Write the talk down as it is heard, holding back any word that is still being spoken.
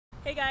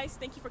Hey guys,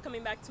 thank you for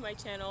coming back to my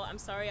channel. I'm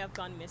sorry I've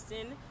gone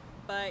missing,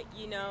 but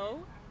you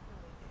know,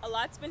 a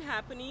lot's been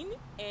happening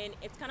and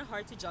it's kind of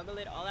hard to juggle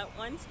it all at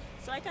once.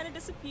 So I kind of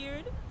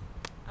disappeared.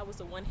 I was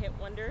a one-hit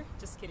wonder,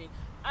 just kidding.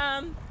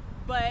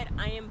 But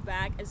I am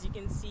back, as you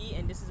can see,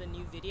 and this is a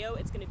new video.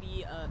 It's gonna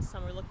be a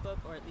summer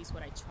lookbook, or at least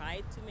what I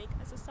tried to make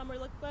as a summer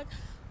lookbook.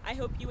 I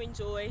hope you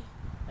enjoy.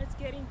 Let's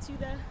get into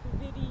the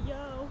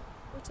video,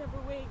 whichever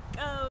way it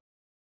goes.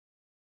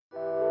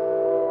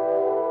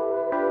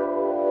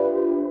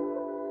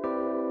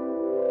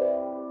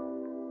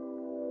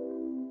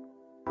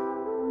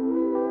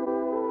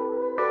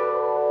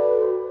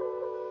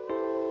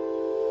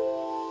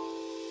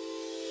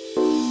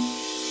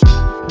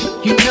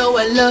 You know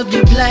I love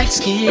your black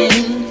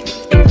skin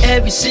and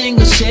every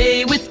single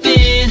shade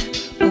within.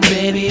 Oh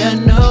baby, I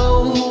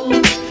know,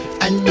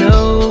 I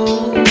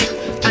know,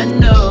 I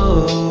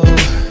know.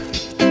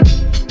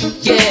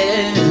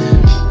 Yeah.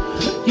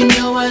 You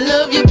know I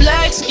love your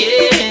black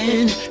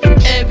skin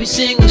and every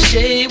single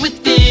shade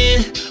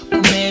within.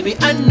 Oh baby,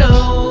 I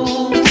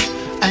know,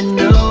 I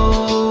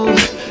know,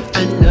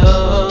 I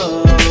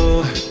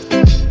know.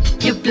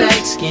 Your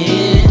black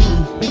skin.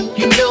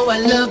 You know I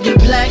love your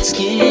black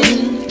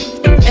skin.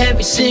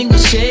 Every single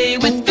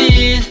shade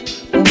within.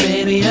 Oh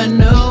baby, I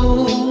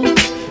know,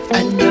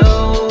 I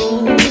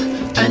know,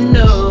 I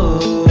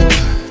know.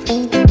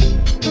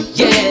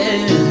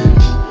 Yeah.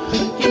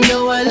 You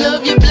know I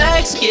love your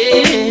black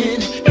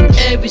skin and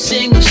every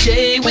single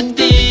shade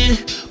within.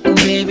 Oh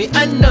baby,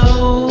 I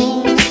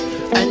know,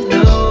 I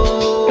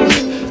know,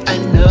 I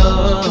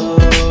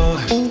know.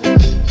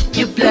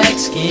 Your black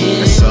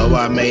skin. So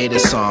I made a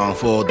song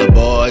for the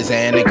boys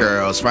and the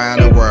girls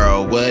round the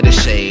world with a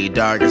shade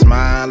dark as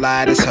mine,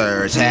 light as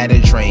hers. Had a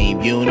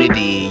dream,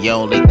 unity,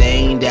 only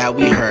thing that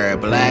we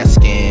heard. Black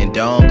skin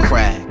don't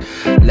crack.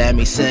 Let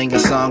me sing a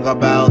song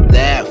about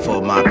that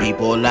for my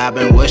people I've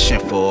been wishing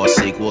for. A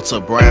sequel to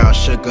Brown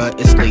Sugar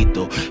is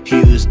lethal.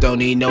 Hues don't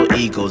need no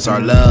egos.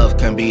 Our love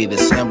can be the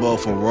symbol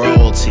for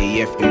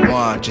royalty. If you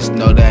want, just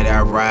know that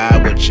I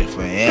ride with you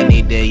for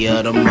any day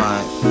of the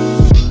month.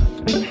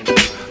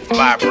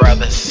 My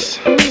brothers,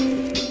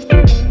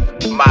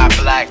 my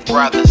black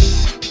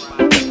brothers,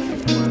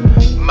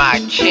 my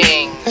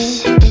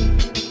kings.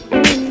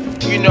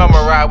 You know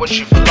I'ma ride with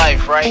you for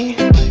life, right?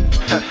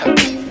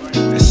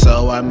 And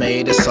so I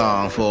made a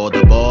song for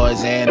the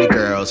boys and the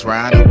girls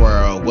round the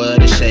world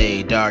with a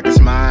shade dark as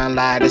mine,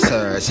 light as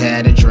hers.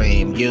 Had a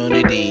dream,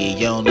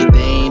 unity, only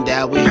thing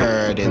that we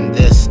heard. And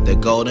this, the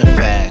golden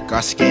fact,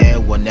 our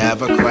skin will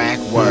never crack.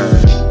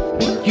 Word.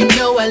 You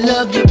know I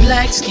love your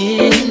black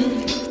skin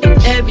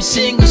and every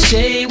single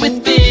shade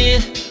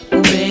within.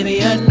 Oh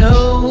baby, I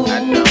know, I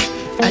know,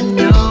 I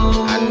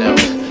know, I know,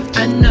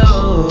 I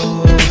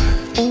know.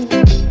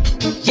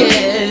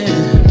 Yeah.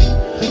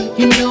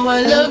 You know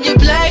I love your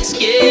black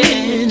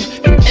skin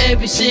and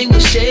every single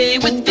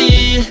shade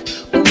within.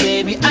 Oh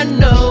baby, I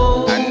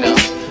know, I know,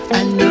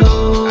 I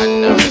know, I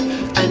know,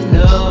 I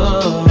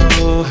know.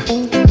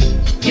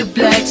 Your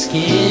black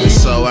skin.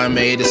 So I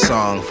made a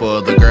song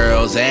for the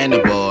girls and the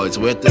boys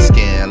with the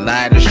skin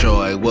light as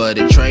joy.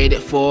 Wouldn't trade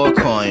it for a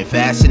coin.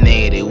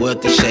 Fascinated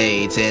with the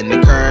shades and the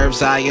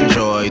curves I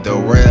enjoy. The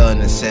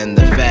realness and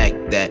the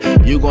fact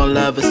that you gon'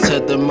 love us to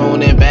the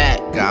moon and back.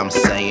 I'm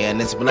saying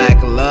it's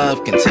black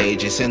love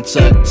contagious and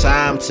took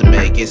time to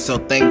make it. So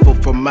thankful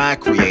for my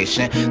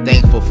creation,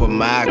 thankful for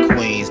my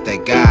queens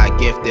that God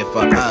gifted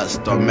for us.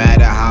 Don't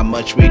matter how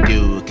much we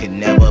do, can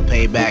never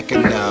pay back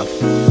enough.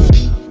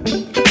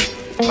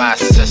 My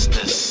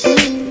sisters,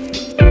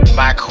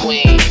 my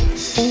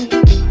queens,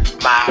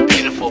 my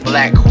beautiful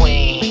black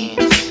queens.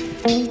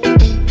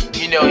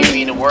 You know you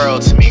mean the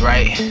world to me,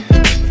 right?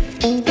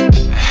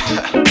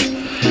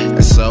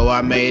 And so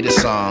I made a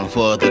song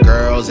for the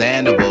girls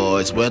and the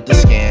boys with the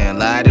skin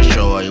light as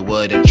joy.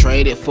 Wouldn't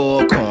trade it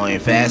for a coin.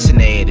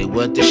 Fascinated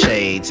with the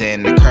shades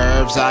and the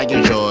curves I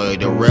enjoy.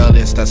 The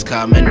realness that's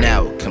coming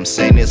out. Come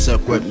sing this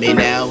up with me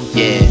now,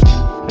 yeah.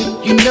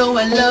 You know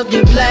I love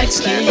your black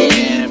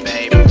skin,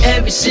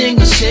 every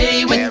single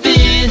shade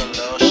within.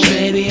 Oh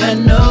baby, I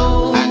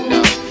know, I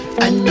know,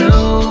 I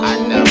know, I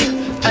know,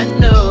 I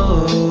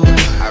know.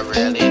 I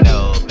really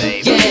know,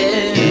 baby.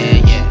 Yeah,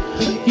 yeah,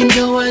 yeah. You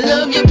know I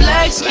love your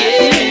black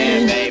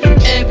skin,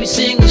 every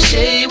single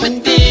shade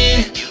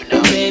within.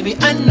 Oh baby,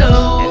 I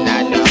know, And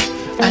I know,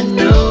 I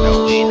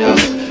know, we know.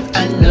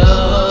 I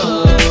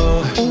know.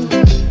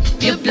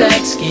 Your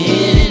black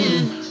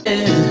skin.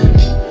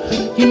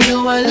 Yeah. You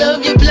know I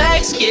love your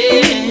black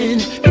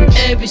skin and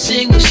every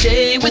single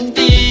shade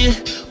within.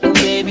 Oh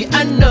baby,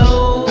 I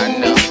know, I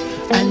know,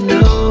 I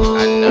know,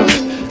 I know,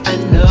 I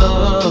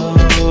know.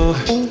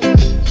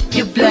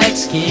 Your black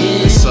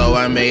skin. So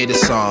I made a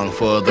song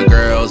for the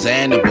girls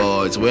and the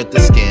boys with the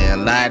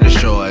skin light as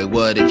joy.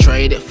 Wouldn't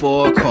trade it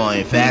for a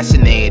coin.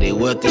 Fascinated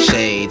with the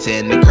shades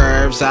and the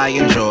curves I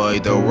enjoy.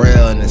 The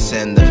realness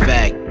and the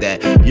fact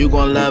that you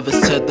gon' love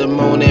us to the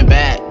moon and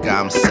back.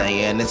 I'm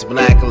saying it's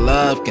black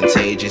love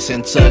contagious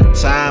and took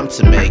time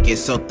to make it.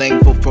 So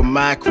thankful for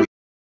my creation.